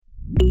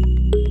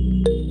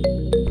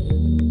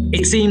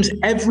It seems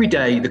every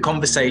day the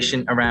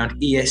conversation around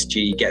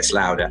ESG gets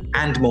louder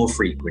and more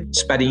frequent,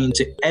 spreading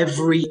into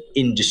every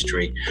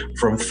industry,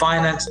 from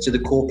finance to the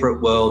corporate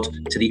world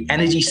to the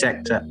energy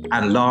sector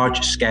and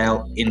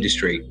large-scale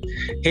industry.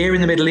 Here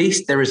in the Middle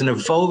East, there is an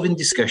evolving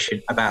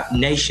discussion about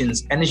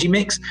nations' energy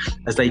mix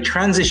as they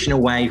transition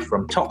away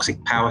from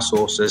toxic power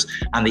sources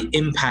and the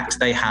impact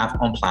they have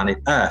on planet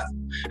Earth.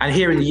 And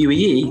here in the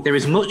UAE, there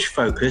is much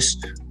focus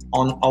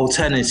on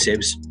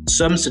alternatives,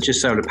 some such as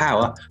solar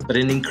power, but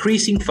an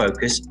increasing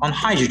focus on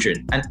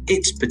hydrogen and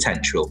its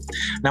potential.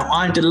 Now,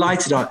 I'm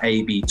delighted on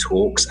AB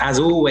Talks, as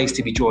always,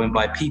 to be joined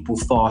by people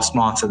far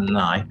smarter than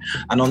I.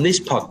 And on this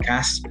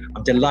podcast,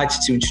 I'm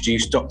delighted to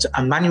introduce Dr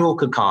Emmanouil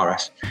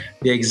Kakaras,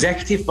 the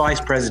Executive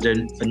Vice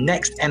President for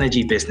Next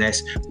Energy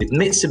Business with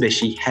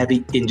Mitsubishi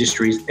Heavy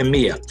Industries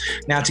EMEA.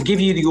 Now, to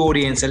give you the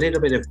audience a little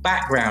bit of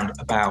background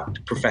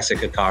about Professor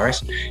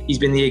Kakaras, he's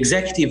been the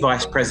Executive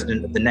Vice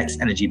President of the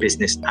Next Energy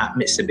Business at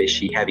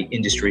Mitsubishi Heavy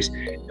Industries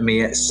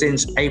EMEA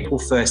since April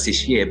 1st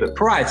this year. But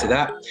prior to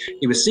that,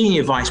 he was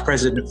Senior Vice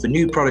President for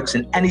New Products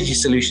and Energy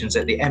Solutions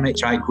at the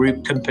MHI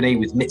Group company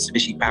with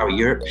Mitsubishi Power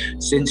Europe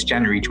since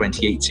January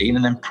 2018.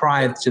 And then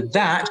prior to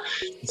that,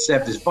 he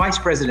served as Vice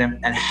President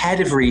and Head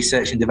of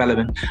Research and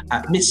Development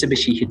at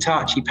Mitsubishi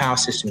Hitachi Power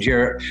Systems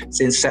Europe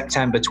since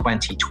September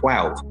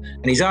 2012.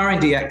 And his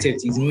R&D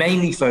activities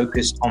mainly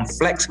focused on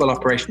flexible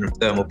operation of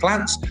thermal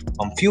plants,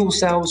 on fuel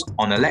cells,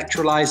 on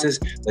electrolyzers,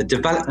 the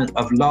development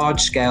of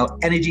large-scale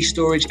energy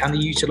storage and the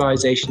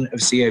utilization of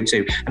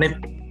CO2. And if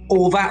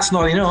all that's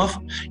not enough,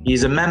 he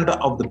is a member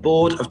of the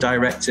board of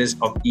directors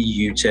of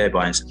EU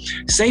Turbines.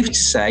 Safe to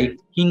say,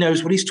 he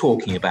knows what he's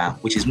talking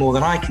about, which is more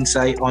than I can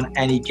say on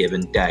any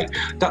given day.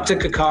 Dr.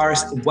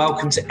 Kakaras,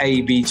 welcome to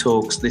AB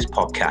Talks, this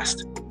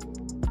podcast.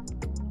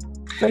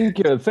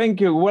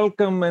 Thank you.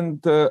 Welcome,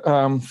 and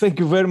thank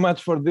you very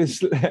much for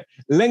this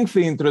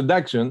lengthy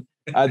introduction.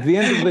 At the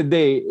end of the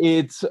day,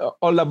 it's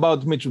all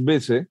about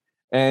Mitsubishi.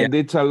 And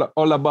it's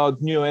all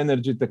about new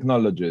energy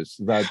technologies.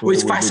 Well,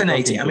 it's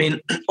fascinating. I mean,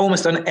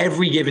 almost on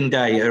every given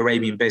day at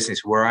Arabian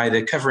Business, we're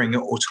either covering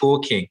or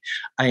talking,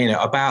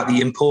 about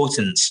the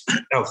importance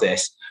of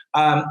this.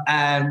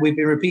 And we've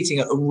been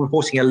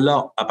reporting a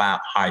lot about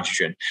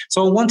hydrogen.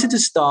 So I wanted to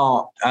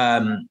start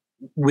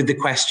with the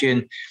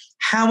question,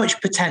 how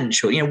much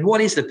potential, what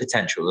is the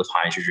potential of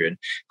hydrogen?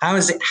 How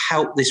does it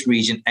help this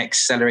region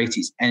accelerate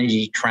its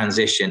energy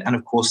transition? And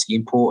of course, the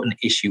important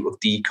issue of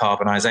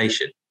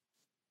decarbonisation.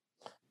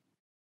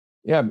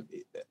 Yeah,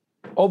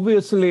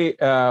 obviously,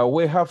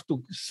 we have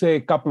to say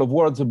a couple of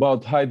words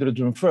about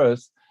hydrogen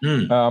first,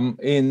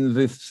 in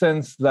the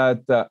sense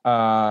that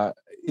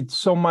it's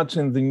so much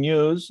in the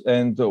news,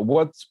 and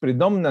what's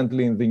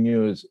predominantly in the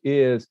news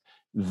is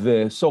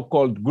the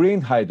so-called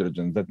green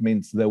hydrogen. That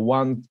means the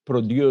one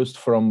produced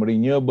from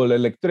renewable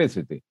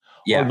electricity.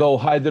 Yeah. Although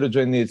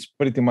hydrogen is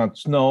pretty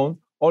much known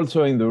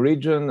also in the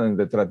region and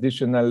the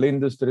traditional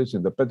industries,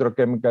 in the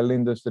petrochemical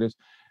industries.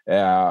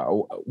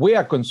 We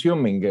are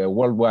consuming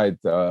worldwide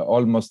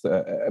almost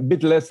a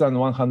bit less than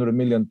 100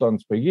 million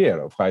tons per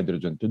year of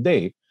hydrogen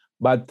today.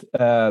 But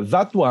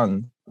that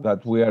one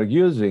that we are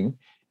using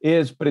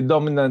is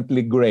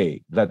predominantly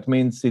gray. That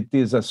means it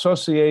is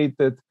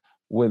associated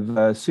with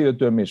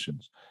CO2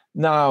 emissions.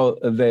 Now,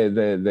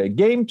 the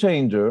game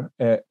changer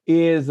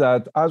is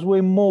that as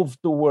we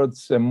move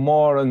towards a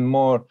more and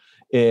more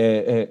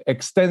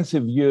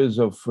extensive use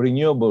of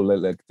renewable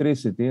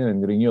electricity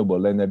and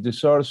renewable energy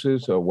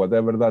sources, or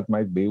whatever that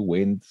might be,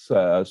 wind,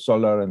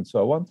 solar, and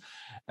so on,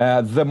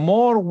 the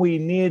more we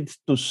need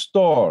to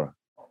store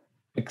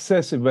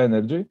excessive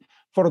energy,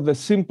 for the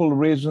simple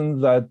reason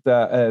that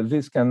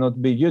this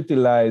cannot be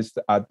utilized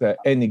at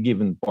any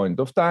given point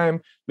of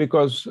time,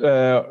 because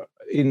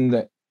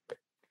in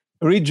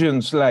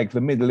regions like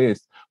the Middle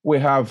East, we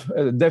have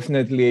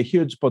definitely a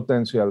huge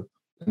potential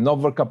and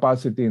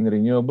overcapacity in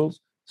renewables.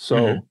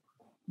 So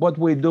what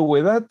we do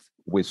with that,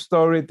 we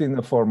store it in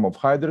the form of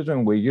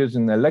hydrogen. We use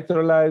in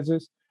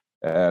electrolyzers,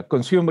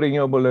 consume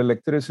renewable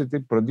electricity,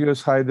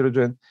 produce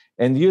hydrogen,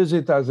 and use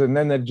it as an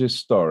energy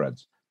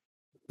storage.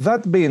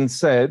 That being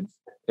said,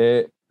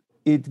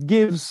 it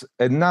gives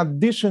an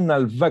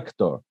additional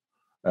vector,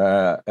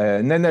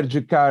 an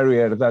energy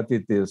carrier that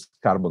it is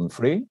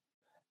carbon-free.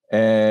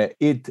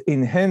 It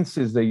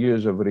enhances the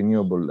use of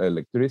renewable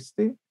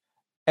electricity.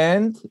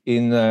 And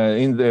in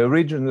the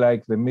region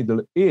like the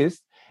Middle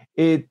East,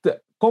 it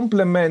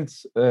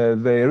complements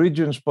the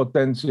region's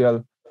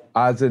potential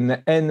as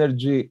an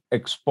energy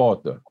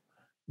exporter.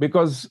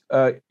 Because,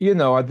 at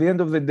the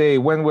end of the day,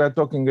 when we are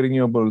talking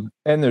renewable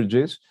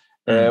energies,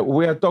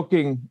 we are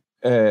talking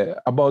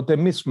about a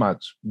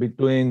mismatch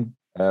between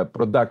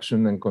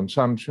production and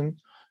consumption.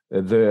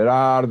 There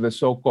are the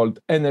so-called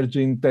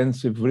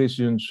energy-intensive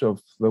regions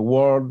of the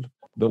world,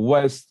 the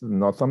West,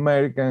 North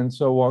America, and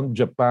so on,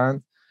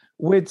 Japan,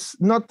 which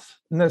not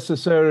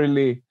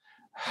necessarily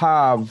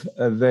have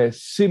the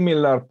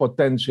similar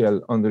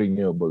potential on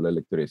renewable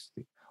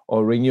electricity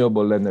or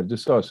renewable energy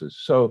sources.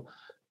 So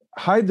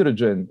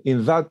hydrogen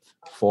in that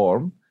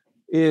form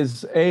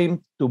is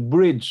aimed to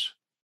bridge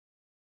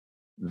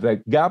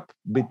the gap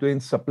between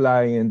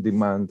supply and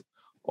demand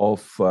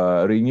of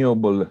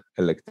renewable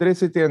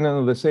electricity, and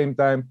at the same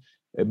time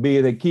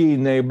be the key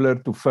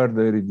enabler to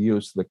further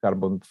reduce the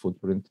carbon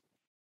footprint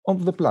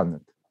of the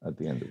planet at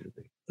the end of the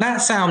day. That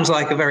sounds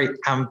like a very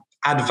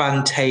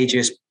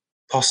advantageous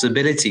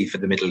possibility for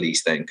the Middle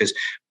East then, because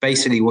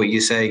basically what you're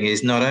saying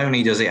is not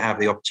only does it have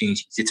the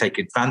opportunity to take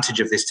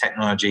advantage of this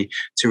technology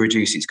to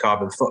reduce its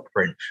carbon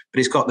footprint, but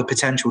it's got the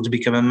potential to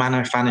become a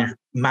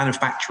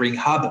manufacturing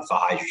hub for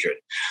hydrogen.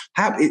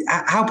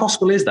 How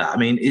possible is that? I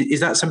mean, is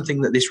that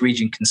something that this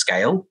region can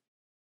scale?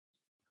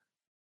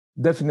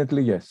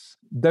 Definitely yes.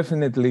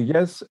 Definitely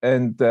yes.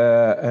 And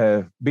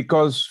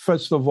because,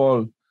 first of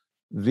all,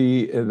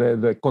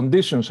 the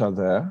conditions are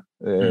there.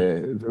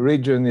 The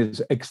region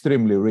is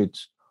extremely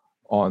rich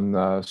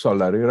on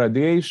solar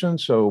irradiation,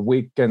 so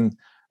we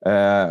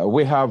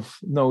have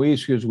no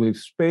issues with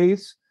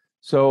space.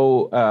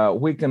 So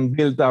we can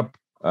build up,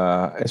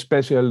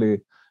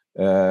 especially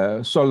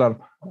solar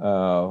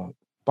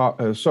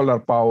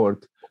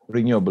powered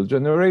renewable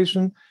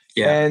generation.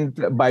 Yeah.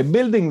 And by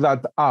building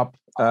that up,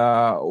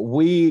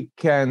 we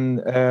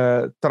can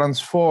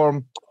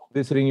transform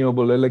this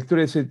renewable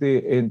electricity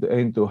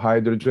into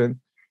hydrogen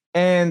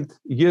and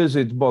use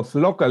it both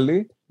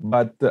locally,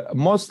 but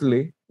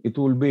mostly it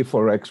will be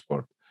for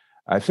export.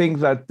 I think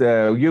that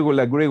you will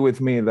agree with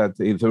me that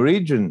the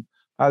region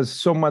has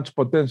so much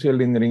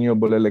potential in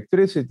renewable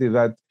electricity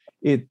that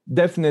it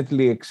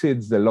definitely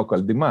exceeds the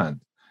local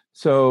demand.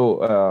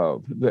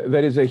 So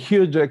there is a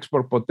huge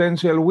export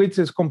potential, which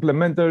is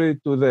complementary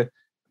to the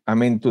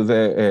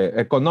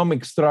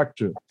economic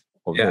structure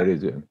of the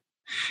region.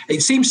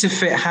 It seems to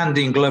fit hand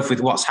in glove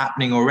with what's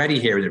happening already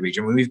here in the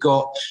region. We've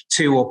got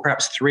 2 or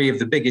perhaps 3 of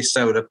the biggest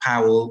solar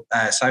power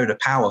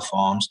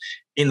farms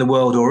in the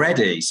world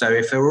already. So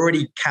if they're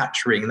already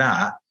capturing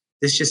that,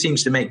 this just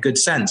seems to make good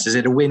sense. Is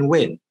it a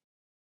win-win?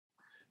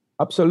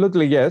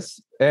 Absolutely,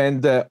 yes.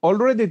 And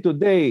already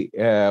today,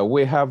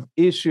 we have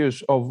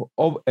issues of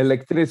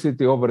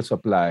electricity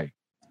oversupply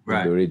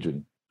in the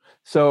region.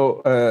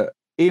 So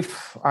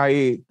if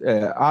I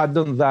add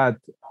on that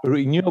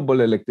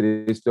renewable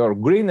electricity or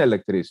green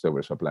electricity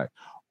oversupply,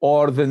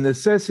 or the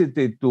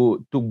necessity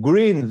to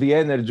green the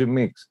energy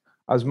mix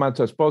as much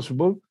as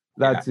possible,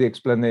 that's the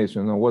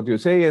explanation of what you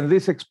say. And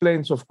this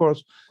explains, of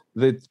course,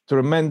 the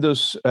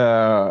tremendous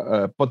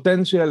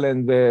potential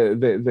and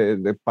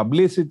the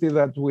publicity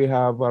that we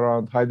have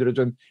around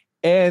hydrogen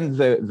and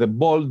the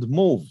bold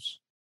moves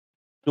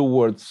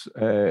towards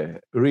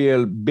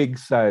real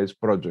big-size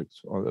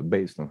projects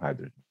based on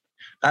hydrogen.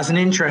 That's an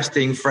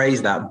interesting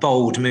phrase, that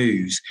bold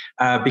moves,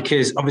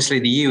 because obviously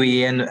the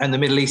UAE and the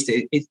Middle East,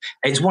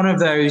 it's one of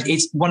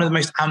the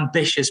most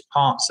ambitious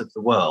parts of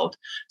the world.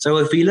 So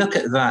if we look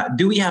at that,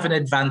 do we have an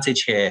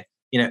advantage here?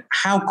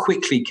 How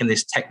quickly can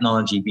this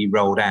technology be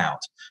rolled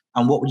out?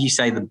 And what would you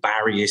say the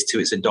barriers to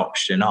its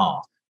adoption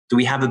are? Do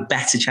we have a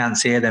better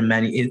chance here than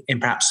many in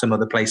perhaps some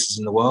other places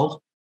in the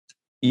world?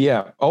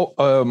 Yeah,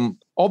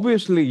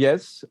 obviously,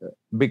 yes,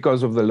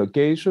 because of the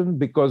location,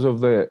 because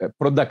of the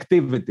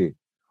productivity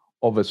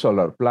of a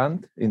solar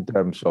plant in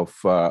terms of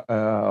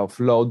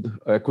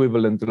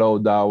equivalent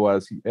load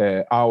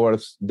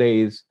hours,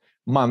 days,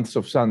 months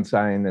of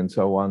sunshine, and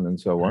so on and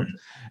so on.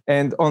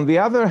 And on the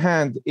other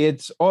hand,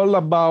 it's all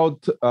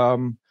about,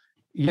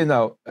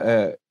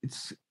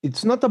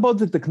 it's not about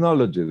the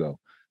technology though.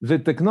 The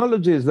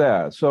technology is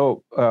there,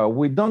 so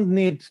we don't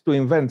need to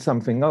invent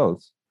something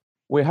else.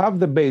 We have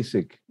the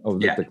basic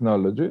of the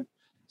technology,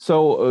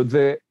 so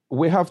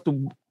we have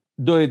to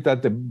do it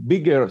at a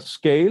bigger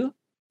scale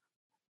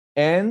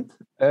and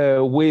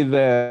with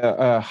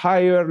a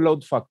higher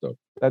load factor.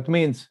 That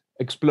means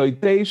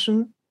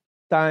exploitation,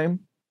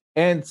 time,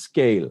 and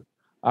scale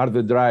are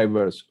the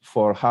drivers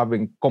for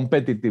having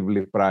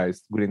competitively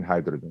priced green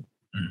hydrogen.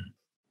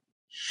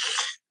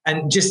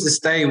 And just to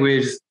stay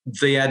with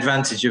the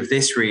advantage of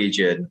this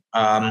region,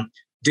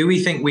 do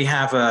we think we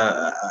have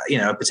a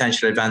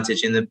potential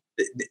advantage in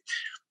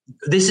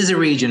this is a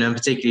region, and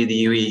particularly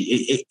the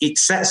UAE, it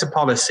sets a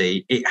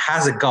policy, it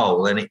has a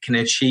goal, and it can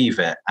achieve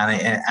it,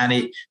 and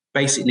it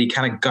basically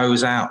kind of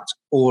goes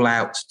all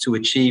out to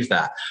achieve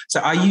that. So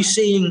are you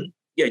seeing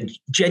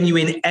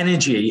genuine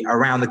energy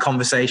around the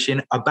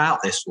conversation about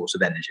this sort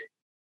of energy?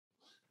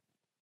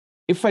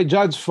 If I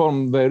judge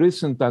from the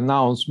recent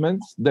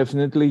announcements,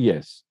 definitely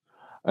yes.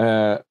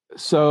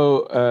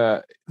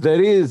 So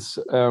there is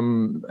a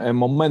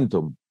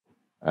momentum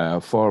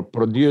for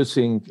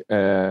producing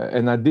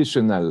an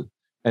additional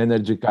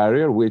energy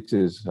carrier, which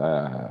is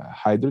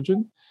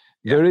hydrogen.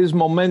 There is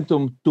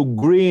momentum to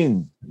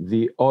green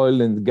the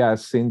oil and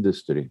gas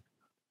industry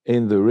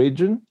in the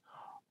region.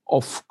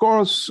 Of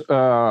course,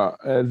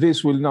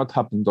 this will not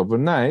happen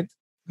overnight,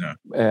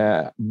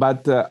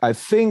 but I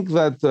think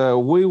that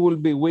we will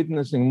be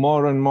witnessing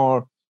more and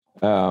more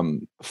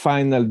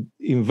final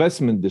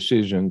investment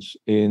decisions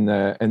in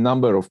a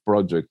number of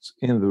projects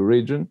in the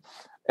region.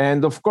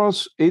 And of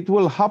course, it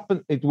will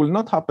happen. It will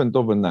not happen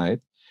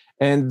overnight.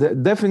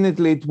 And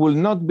definitely, it will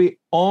not be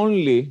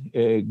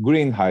only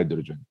green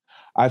hydrogen.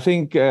 I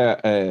think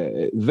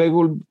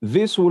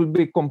this will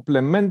be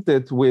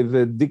complemented with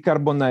the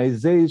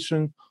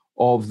decarbonization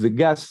of the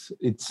gas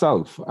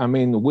itself. I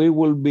mean, we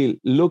will be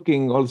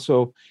looking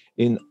also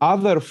in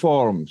other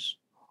forms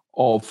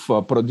of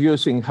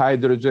producing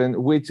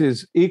hydrogen, which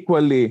is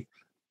equally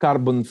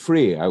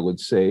carbon-free, I would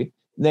say.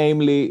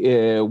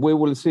 Namely, we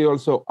will see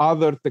also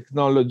other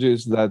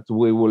technologies that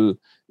we will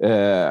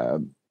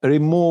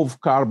remove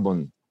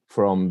carbon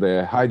from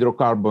the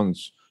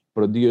hydrocarbons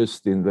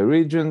produced in the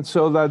region,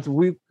 so that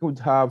we could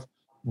have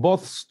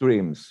both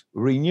streams,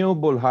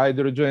 renewable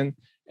hydrogen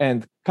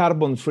and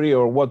carbon-free,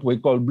 or what we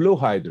call blue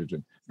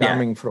hydrogen,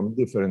 coming from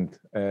different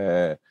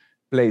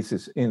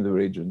places in the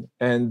region.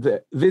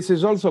 And this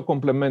is also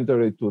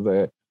complementary to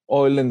the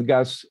oil and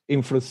gas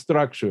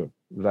infrastructure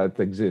that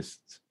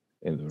exists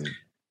in the region.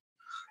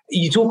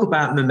 You talk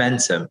about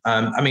momentum.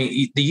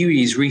 The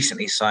UAE has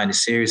recently signed a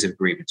series of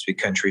agreements with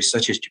countries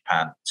such as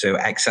Japan to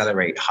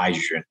accelerate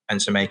hydrogen and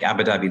to make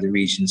Abu Dhabi the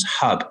region's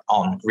hub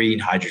on green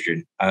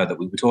hydrogen that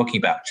we were talking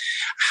about.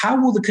 How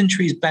will the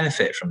countries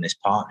benefit from this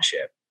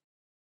partnership?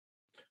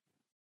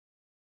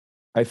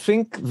 I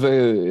think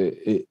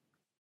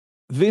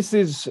this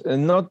is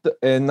not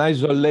an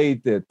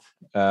isolated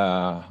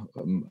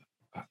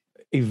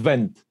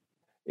event.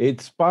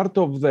 It's part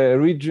of the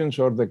region's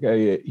or the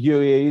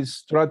UAE's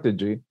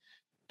strategy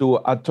to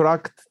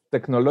attract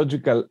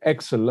technological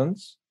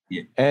excellence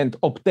and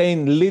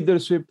obtain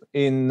leadership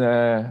in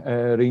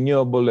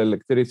renewable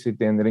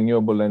electricity and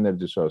renewable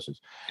energy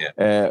sources.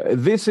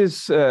 This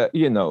is,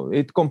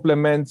 it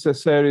complements a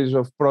series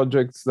of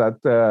projects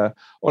that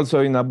also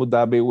in Abu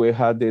Dhabi, we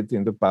had it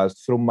in the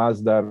past through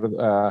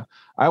Masdar.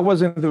 I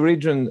was in the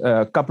region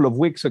a couple of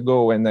weeks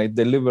ago and I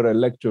delivered a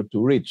lecture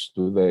to REACH,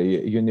 to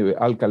the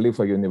Al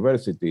Khalifa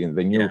University in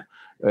the new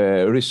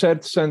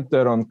research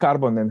center on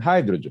carbon and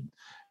hydrogen.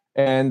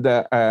 And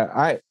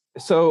I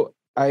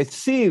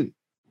see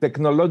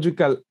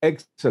technological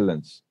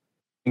excellence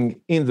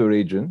in the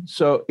region.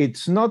 So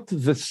it's not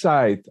the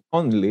site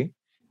only,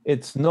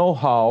 it's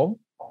know-how,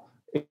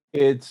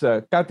 it's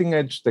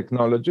cutting-edge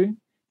technology,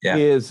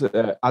 is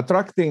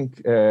attracting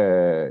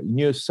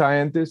new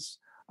scientists,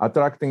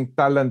 attracting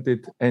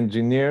talented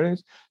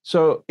engineers.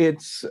 So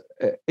it's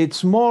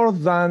more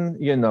than,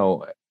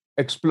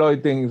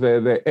 exploiting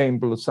the aim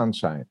plus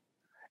sunshine.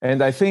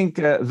 And I think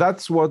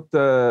that's what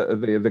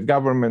the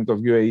government of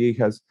UAE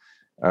has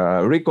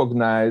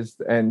recognized,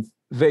 and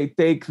they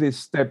take these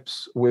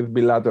steps with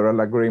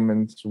bilateral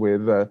agreements,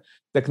 with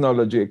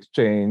technology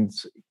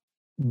exchange,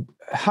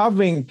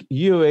 having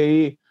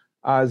UAE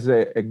as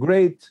a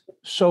great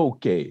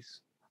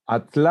showcase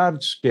at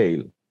large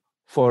scale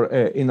for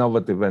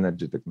innovative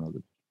energy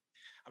technology.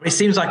 It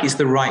seems like it's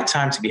the right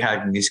time to be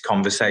having this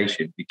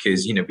conversation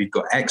because, we've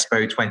got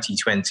Expo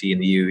 2020 in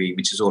the UAE,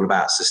 which is all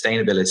about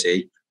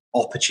sustainability,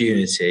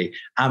 opportunity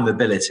and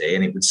mobility,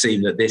 and it would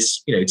seem that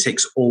this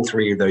ticks all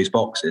three of those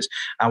boxes.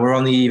 And we're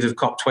on the eve of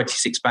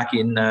COP26 back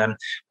in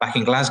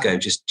Glasgow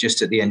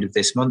just at the end of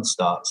this month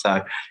start, so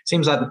it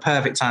seems like the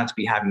perfect time to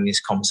be having this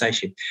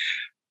conversation.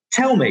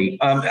 Tell me,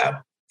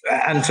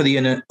 and for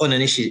the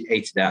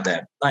uninitiated out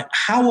there,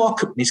 how are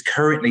companies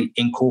currently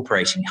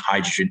incorporating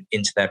hydrogen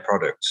into their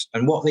products,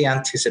 and what are the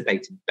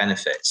anticipated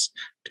benefits,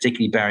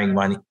 particularly bearing in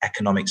mind the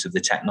economics of the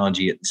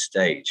technology at this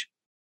stage?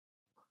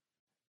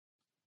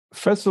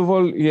 First of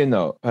all,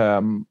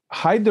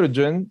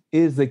 hydrogen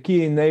is the key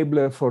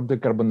enabler for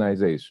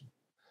decarbonization.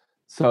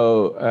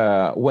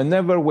 So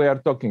whenever we are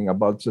talking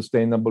about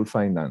sustainable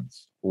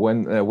finance,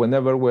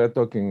 whenever we're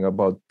talking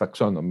about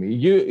taxonomy,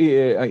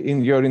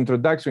 in your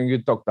introduction,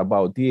 you talked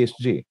about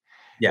ESG.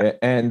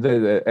 And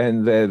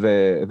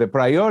the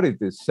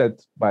priorities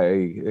set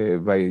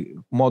by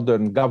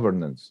modern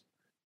governance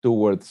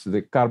towards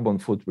the carbon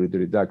footprint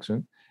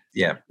reduction.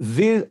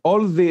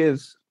 All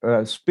these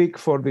speak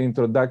for the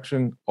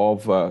introduction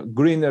of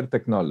greener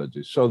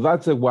technologies. So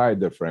that's a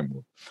wider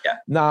framework.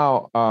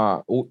 Now,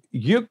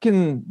 you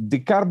can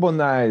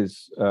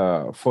decarbonize,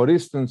 for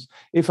instance,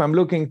 if I'm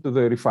looking to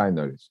the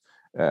refineries,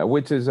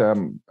 which is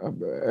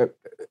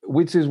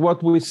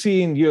what we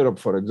see in Europe,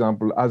 for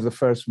example, as the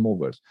first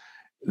movers.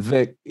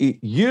 The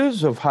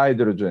use of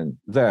hydrogen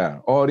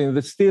there or in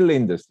the steel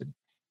industry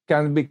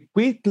can be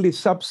quickly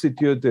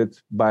substituted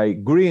by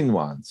green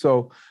ones.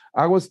 So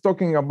I was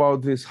talking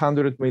about this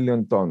 100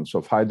 million tons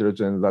of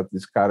hydrogen that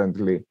is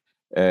currently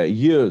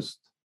used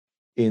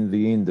in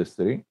the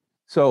industry.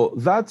 So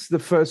that's the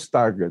first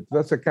target.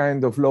 That's a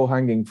kind of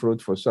low-hanging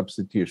fruit for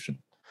substitution.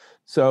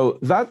 So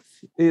that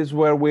is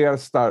where we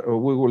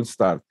will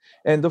start.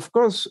 And of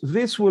course,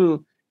 this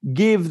will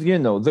give,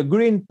 the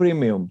green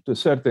premium to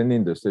certain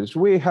industries.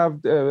 We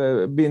have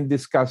been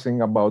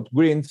discussing about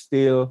green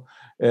steel,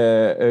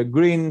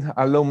 green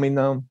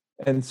aluminum,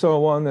 and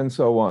so on and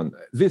so on.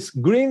 This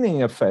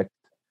greening effect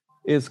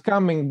is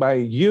coming by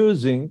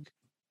using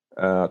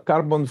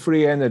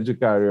carbon-free energy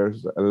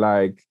carriers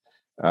like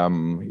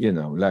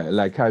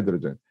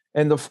hydrogen.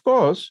 And of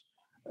course,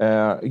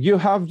 you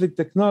have the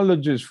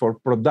technologies for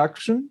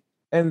production,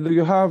 and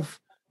you have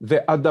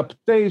the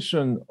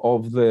adaptation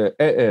of the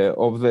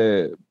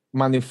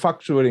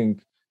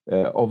manufacturing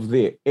of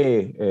the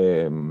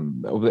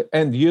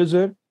end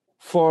user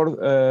for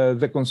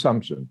the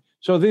consumption.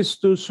 So these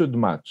two should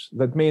match.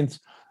 That means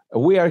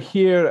we are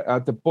here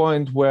at the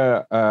point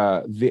where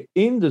the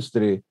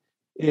industry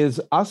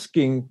is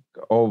asking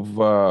of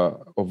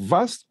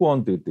vast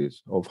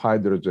quantities of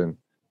hydrogen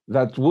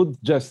that would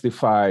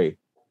justify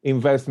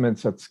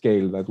investments at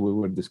scale that we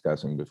were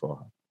discussing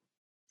before.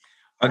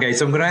 Okay,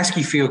 so I'm going to ask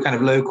you for your kind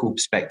of local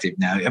perspective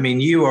now. I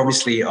mean, you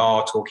obviously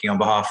are talking on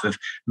behalf of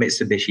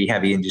Mitsubishi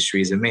Heavy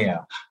Industries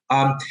EMEA.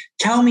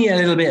 Tell me a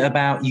little bit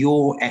about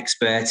your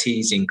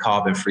expertise in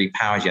carbon-free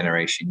power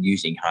generation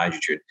using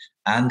hydrogen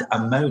and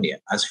ammonia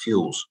as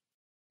fuels.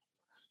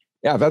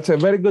 Yeah, that's a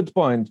very good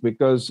point,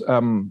 because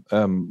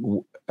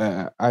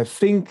I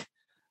think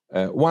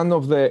one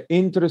of the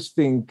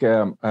interesting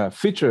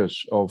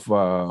features of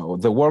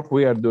the work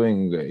we are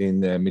doing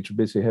in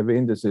Mitsubishi Heavy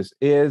Industries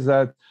is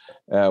that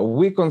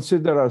we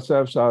consider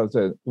ourselves as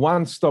a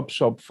one-stop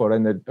shop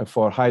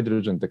for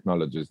hydrogen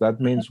technologies. That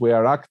means we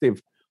are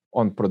active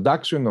on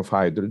production of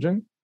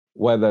hydrogen,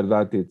 whether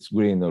that it's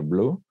green or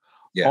blue,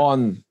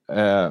 on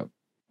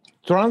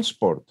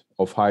transport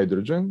of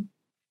hydrogen,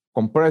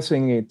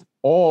 compressing it,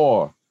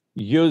 or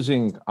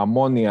using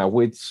ammonia,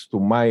 which to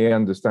my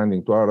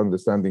understanding, to our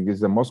understanding, is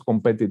the most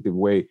competitive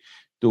way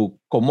to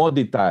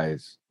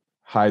commoditize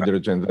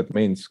hydrogen. That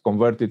means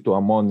convert it to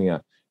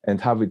ammonia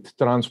and have it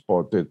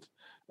transported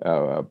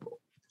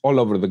all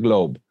over the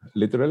globe,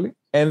 literally.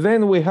 And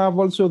then we have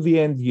also the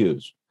end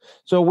use.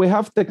 So we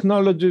have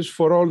technologies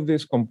for all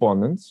these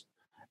components.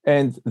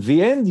 And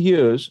the end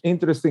use,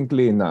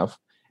 interestingly enough,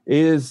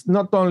 is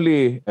not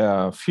only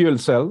fuel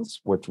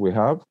cells, which we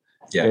have.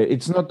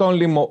 It's not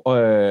only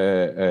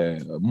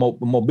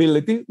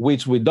mobility,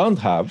 which we don't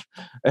have,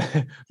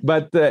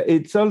 but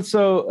it's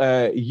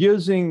also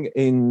using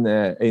in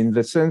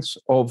the sense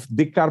of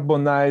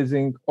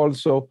decarbonizing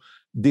also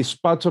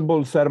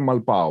dispatchable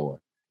thermal power.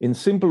 In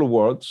simple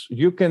words,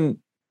 you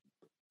can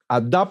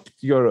adapt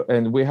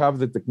and we have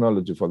the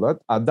technology for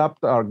that,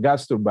 adapt our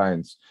gas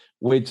turbines,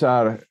 which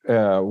are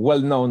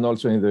well known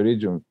also in the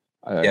region,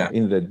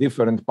 in the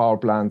different power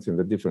plants, in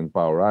the different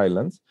power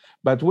islands.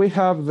 But we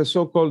have the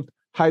so-called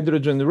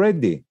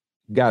hydrogen-ready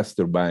gas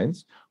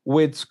turbines,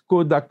 which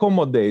could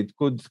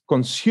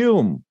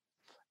consume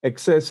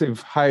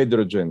excessive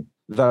hydrogen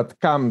that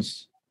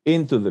comes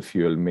into the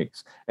fuel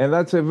mix. And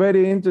that's a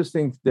very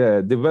interesting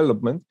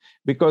development,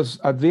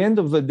 because at the end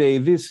of the day,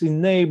 this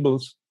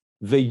enables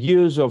the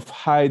use of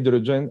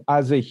hydrogen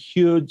as a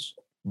huge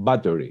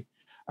battery.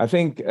 I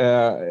think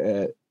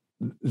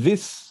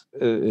this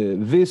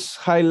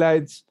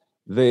highlights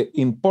the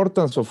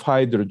importance of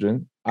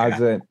hydrogen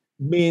as a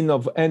mean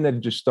of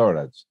energy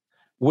storage,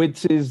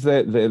 which is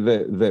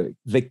the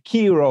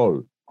key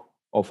role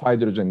of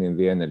hydrogen in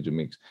the energy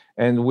mix.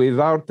 And with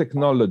our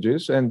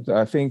technologies, and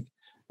I think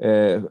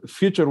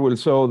future will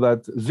show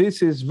that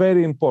this is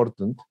very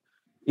important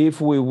if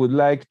we would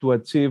like to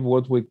achieve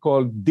what we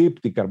call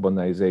deep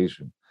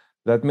decarbonization.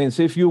 That means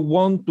if you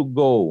want to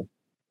go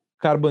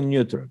carbon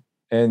neutral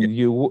and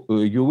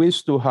you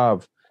wish to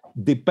have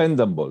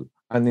dependable,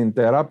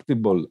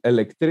 uninterruptible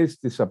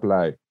electricity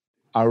supply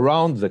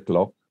around the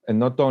clock, and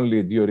not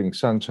only during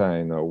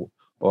sunshine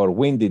or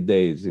windy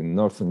days in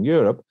Northern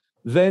Europe,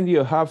 then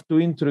you have to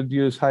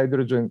introduce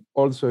hydrogen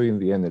also in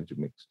the energy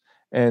mix.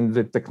 And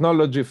the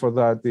technology for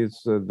that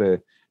is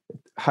the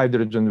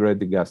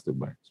hydrogen-ready gas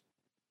turbines.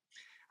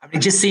 I mean,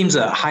 it just seems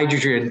that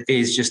hydrogen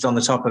is just on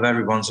the top of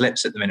everyone's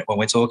lips at the minute when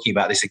we're talking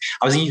about this.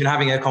 I was even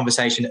having a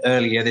conversation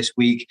earlier this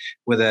week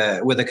with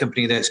a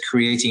company that's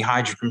creating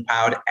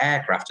hydrogen-powered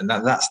aircraft, and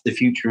that's the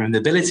future of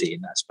mobility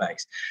in that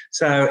space.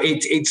 So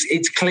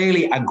it's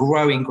clearly a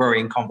growing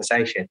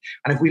conversation.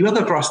 And if we look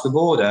across the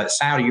border,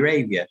 Saudi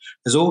Arabia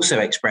has also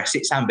expressed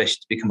its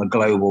ambition to become a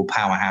global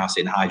powerhouse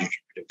in hydrogen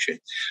production.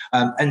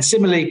 And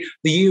similarly,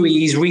 the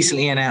UAE has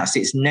recently announced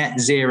its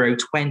net zero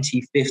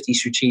 2050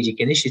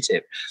 strategic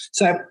initiative.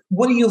 So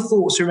what are your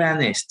thoughts around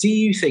this? Do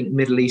you think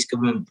Middle East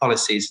government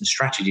policies and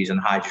strategies on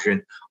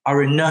hydrogen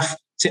are enough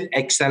to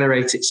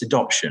accelerate its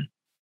adoption?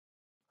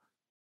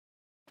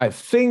 I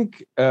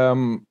think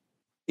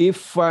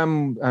if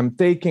I'm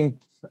taking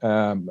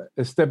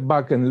a step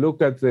back and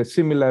look at the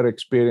similar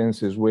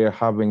experiences we are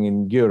having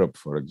in Europe,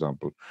 for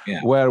example,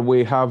 where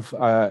we have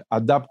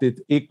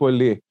adopted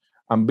equally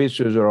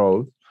ambitious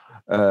role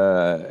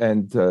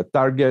and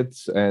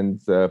targets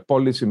and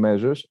policy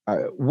measures,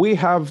 we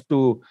have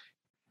to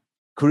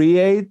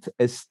create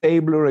a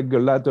stable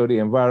regulatory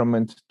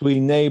environment to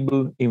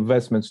enable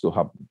investments to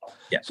happen.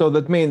 So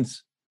that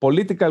means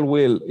political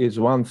will is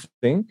one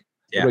thing,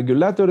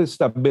 regulatory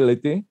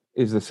stability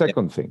is the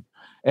second thing.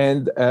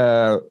 And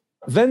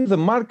then the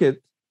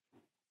market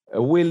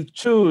will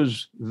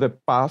choose the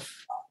path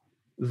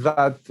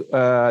that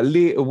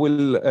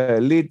will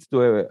lead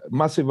to a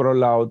massive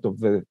rollout of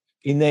the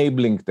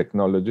enabling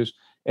technologies,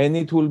 and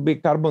it will be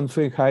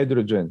carbon-free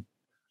hydrogen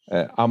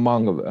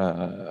among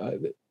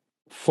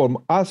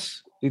for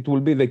us, it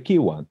will be the key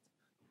one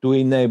to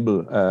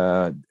enable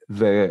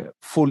the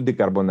full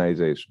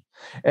decarbonization.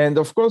 And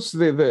of course,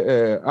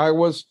 I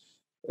was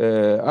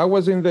I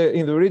was in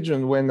the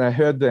region when I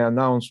heard the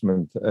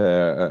announcement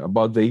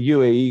about the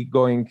UAE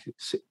going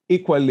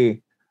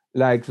equally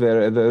like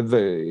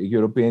the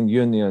European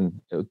Union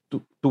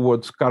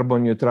towards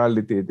carbon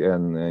neutrality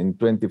in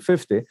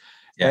 2050.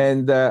 Yeah.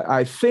 And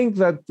I think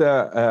that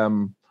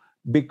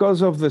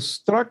because of the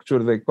structure,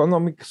 the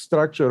economic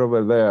structure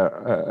over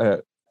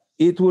there,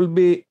 it will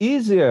be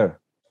easier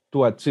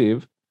to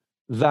achieve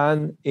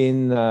than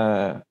in,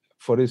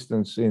 for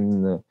instance,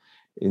 in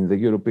the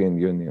European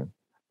Union.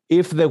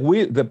 If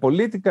the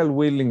political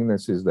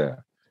willingness is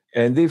there,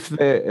 and if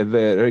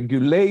the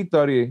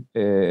regulatory,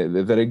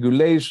 the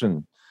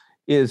regulation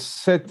is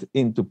set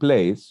into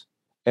place,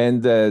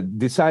 and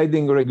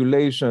deciding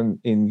regulation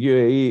in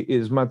UAE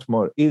is much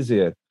more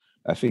easier,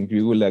 I think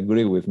you will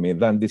agree with me,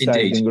 than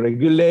deciding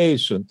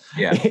regulation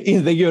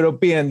in the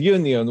European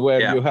Union,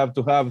 where you have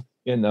to have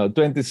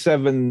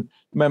 27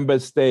 member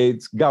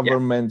states,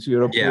 governments,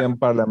 European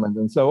Parliament,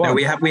 and so on. No,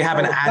 we have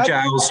an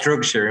agile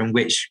structure in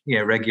which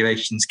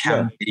regulations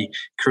can be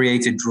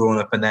created, drawn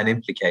up, and then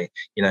implicate,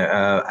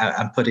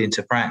 and put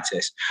into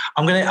practice.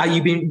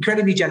 You've been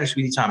incredibly generous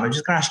with your time. I'm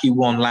just going to ask you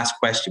one last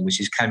question,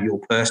 which is kind of your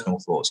personal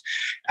thoughts.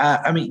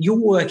 You're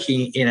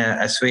working in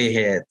a sphere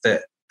here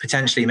that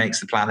potentially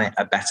makes the planet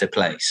a better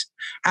place.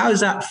 How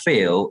does that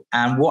feel,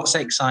 and what's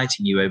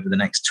exciting you over the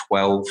next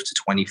 12 to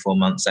 24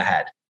 months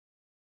ahead?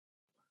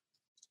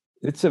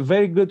 It's a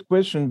very good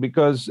question,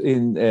 because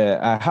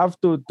I have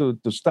to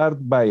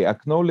start by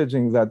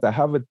acknowledging that I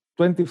have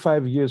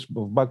 25 years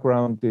of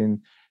background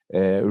in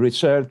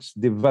research,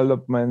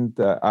 development.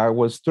 I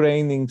was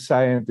training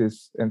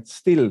scientists, and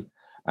still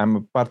I'm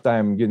a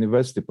part-time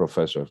university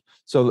professor.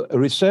 So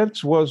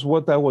research was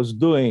what I was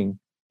doing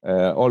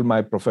all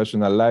my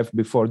professional life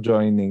before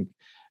joining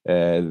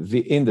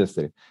the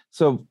industry.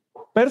 So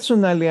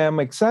personally, I'm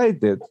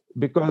excited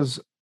because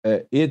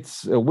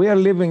we are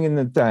living in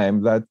a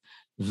time that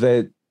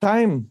the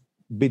time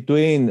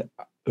between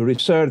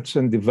research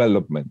and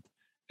development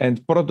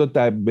and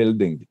prototype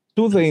building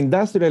to the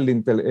industrial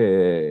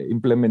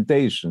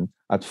implementation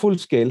at full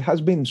scale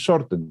has been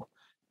shortened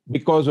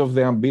because of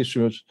the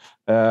ambitious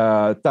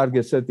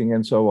target setting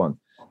and so on.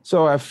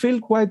 So I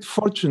feel quite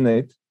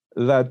fortunate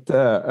that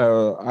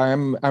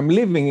I'm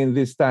living in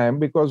this time,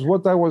 because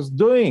what I was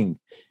doing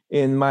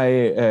in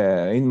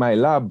my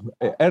lab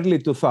early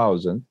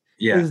 2000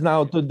 is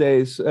now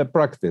today's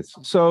practice.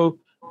 So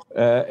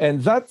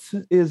and that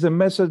is a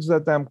message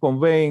that I'm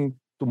conveying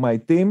to my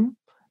team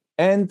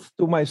and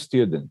to my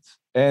students.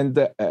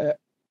 And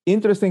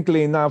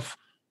interestingly enough,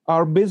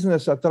 our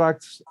business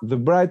attracts the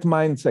bright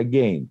minds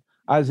again,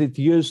 as it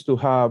used to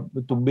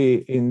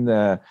be in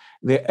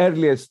the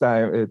earliest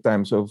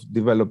times of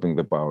developing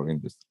the power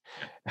industry.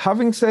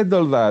 Having said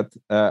all that,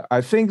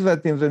 I think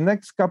that in the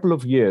next couple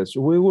of years,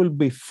 we will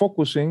be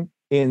focusing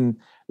in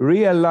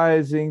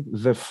realizing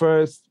the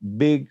first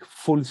big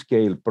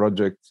full-scale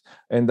projects.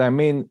 And I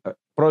mean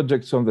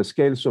projects on the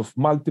scales of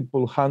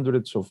multiple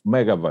hundreds of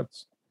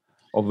megawatts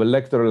of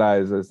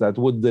electrolyzers that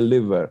would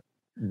deliver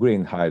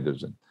green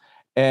hydrogen.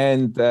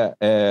 And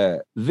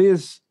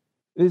this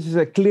is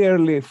a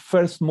clearly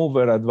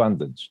first-mover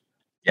advantage.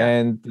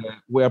 And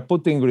we are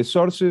putting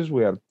resources,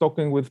 we are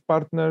talking with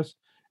partners,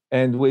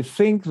 and we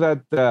think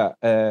that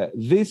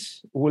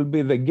this will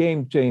be the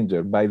game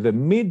changer. By the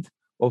mid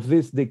of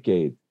this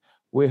decade,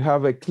 we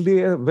have a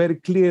very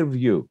clear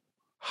view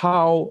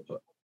how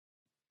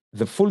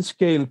the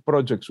full-scale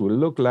projects will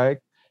look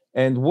like,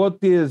 and what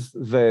is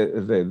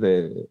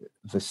the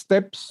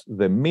steps,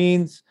 the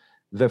means,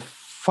 the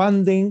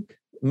funding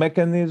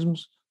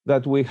mechanisms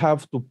that we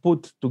have to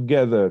put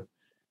together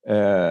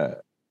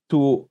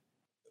to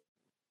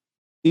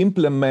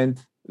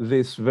implement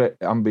this very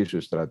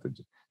ambitious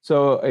strategy.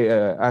 So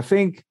I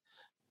think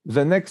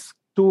the next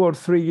 2 or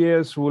 3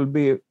 years will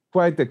be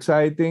quite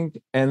exciting,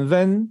 and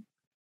then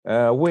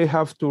we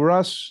have to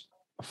rush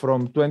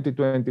from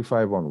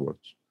 2025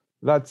 onwards.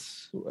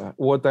 That's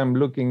what I'm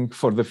looking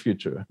for the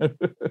future.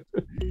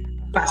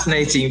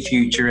 Fascinating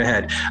future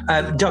ahead.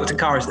 Dr.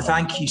 Kakaras,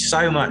 thank you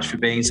so much for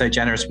being so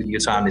generous with your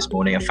time this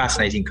morning. A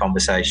fascinating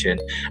conversation.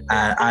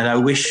 And I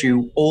wish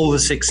you all the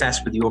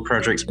success with your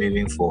projects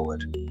moving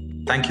forward.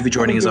 Thank you for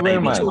joining us on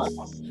AV Talk.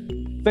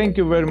 Thank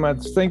you very much.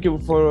 Thank you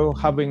for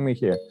having me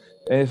here.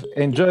 I've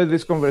enjoyed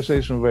this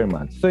conversation very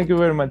much. Thank you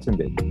very much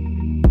indeed.